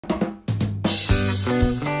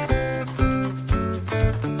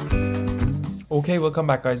Okay, welcome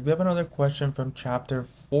back guys. We have another question from chapter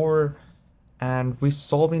 4 and we're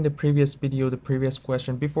solving the previous video, the previous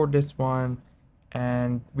question before this one,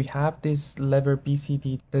 and we have this lever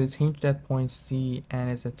BCD that is hinged at point C and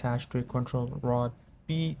is attached to a control rod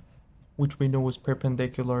B, which we know is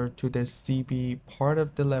perpendicular to the CB part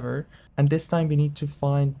of the lever. And this time we need to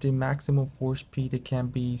find the maximum force P that can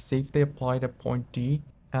be safely applied at point D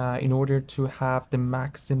in order to have the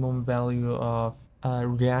maximum value of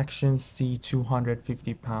reaction C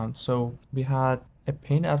 250 pounds. So we had a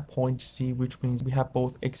pin at point C, which means we have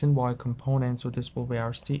both X and Y components. So this will be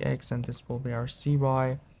our CX and this will be our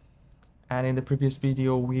CY. And in the previous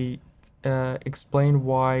video, we explained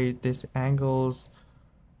why these angles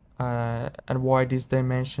and why these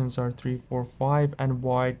dimensions are 3, 4, 5 and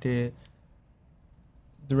why the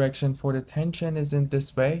direction for the tension is in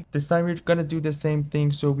this way. This time we're going to do the same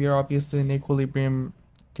thing. So we are obviously in equilibrium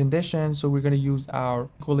condition, so we're going to use our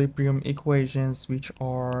equilibrium equations, which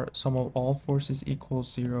are sum of all forces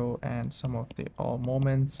equals 0 and sum of the all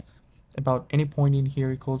moments about any point in here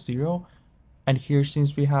equals 0. And here,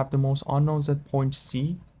 since we have the most unknowns at point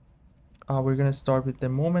C, we're going to start with the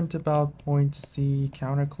moment about point C,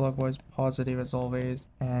 counterclockwise positive as always,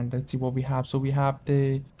 and let's see what we have. So we have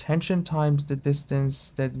the tension times the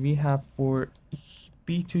distance that we have for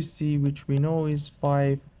B to C, which we know is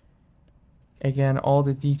 5. Again, all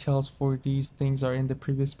the details for these things are in the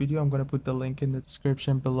previous video. I'm going to put the link in the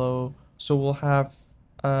description below. So we'll have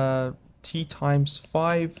T times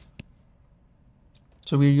 5.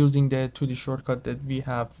 So we're using the 2D shortcut that we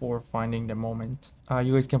have for finding the moment.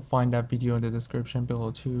 You guys can find that video in the description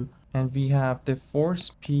below too. And we have the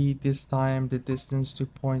force P. This time the distance to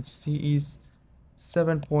point C is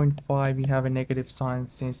 7.5. We have a negative sign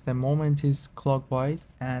since the moment is clockwise,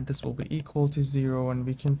 and this will be equal to 0, and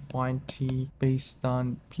we can find T based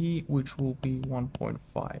on P, which will be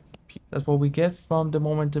 1.5 P. That's what we get from the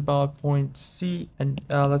moment about point C. And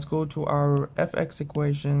let's go to our Fx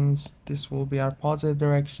equations. This will be our positive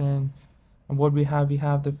direction, and what we have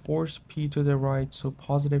the force P to the right, so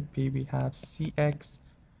positive P. We have Cx,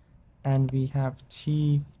 and we have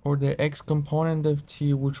T, or the X component of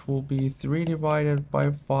T, which will be 3 divided by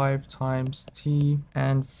 5 times T.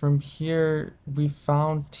 And from here, we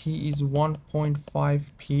found T is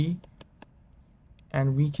 1.5 P.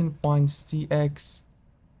 And we can find Cx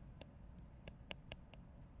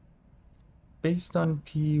based on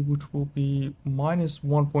P, which will be minus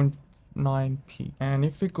 1.9 P. And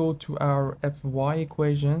if we go to our Fy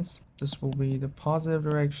equations, this will be the positive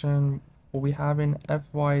direction. What we have in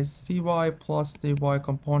Fy is Cy plus the Y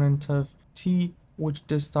component of T, which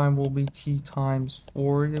this time will be T times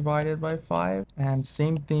 4 divided by 5. And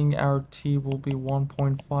same thing, our T will be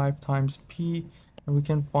 1.5 times P. And we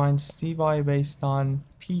can find Cy based on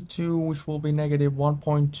P2, which will be negative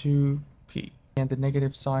 1.2 P. And the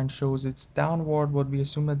negative sign shows it's downward, what we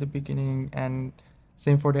assumed at the beginning. And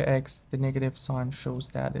same for the X, the negative sign shows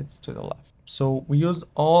that it's to the left. So we used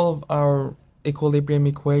all of our equilibrium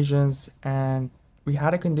equations, and we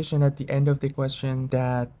had a condition at the end of the question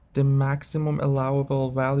that the maximum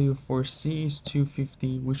allowable value for C is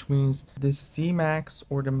 250, which means the C max,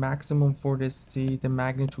 or the maximum for this C, the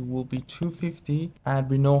magnitude will be 250. And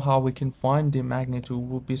we know how we can find the magnitude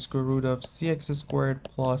will be square root of Cx squared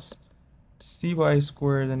plus Cy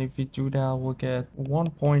squared, and if we do that, we'll get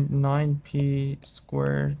 1.9 P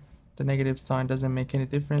squared. The negative sign doesn't make any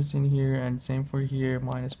difference in here, and same for here,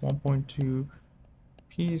 minus 1.2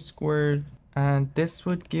 P squared, and this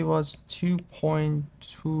would give us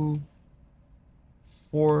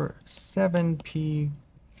 2.247 P,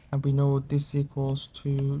 and we know this equals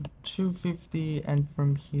to 250. And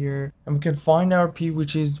from here, and we can find our P,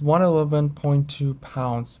 which is 111.2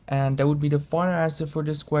 pounds, and that would be the final answer for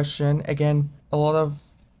this question. Again, a lot of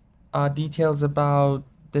details about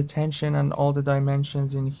the tension and all the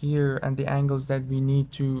dimensions in here and the angles that we need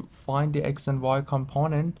to find the X and Y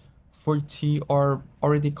component for T are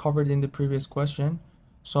already covered in the previous question.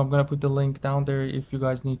 So I'm going to put the link down there if you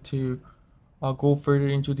guys need to go further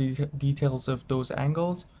into the details of those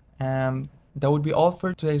angles. And that would be all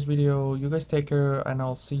for today's video. You guys take care, and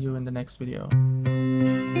I'll see you in the next video.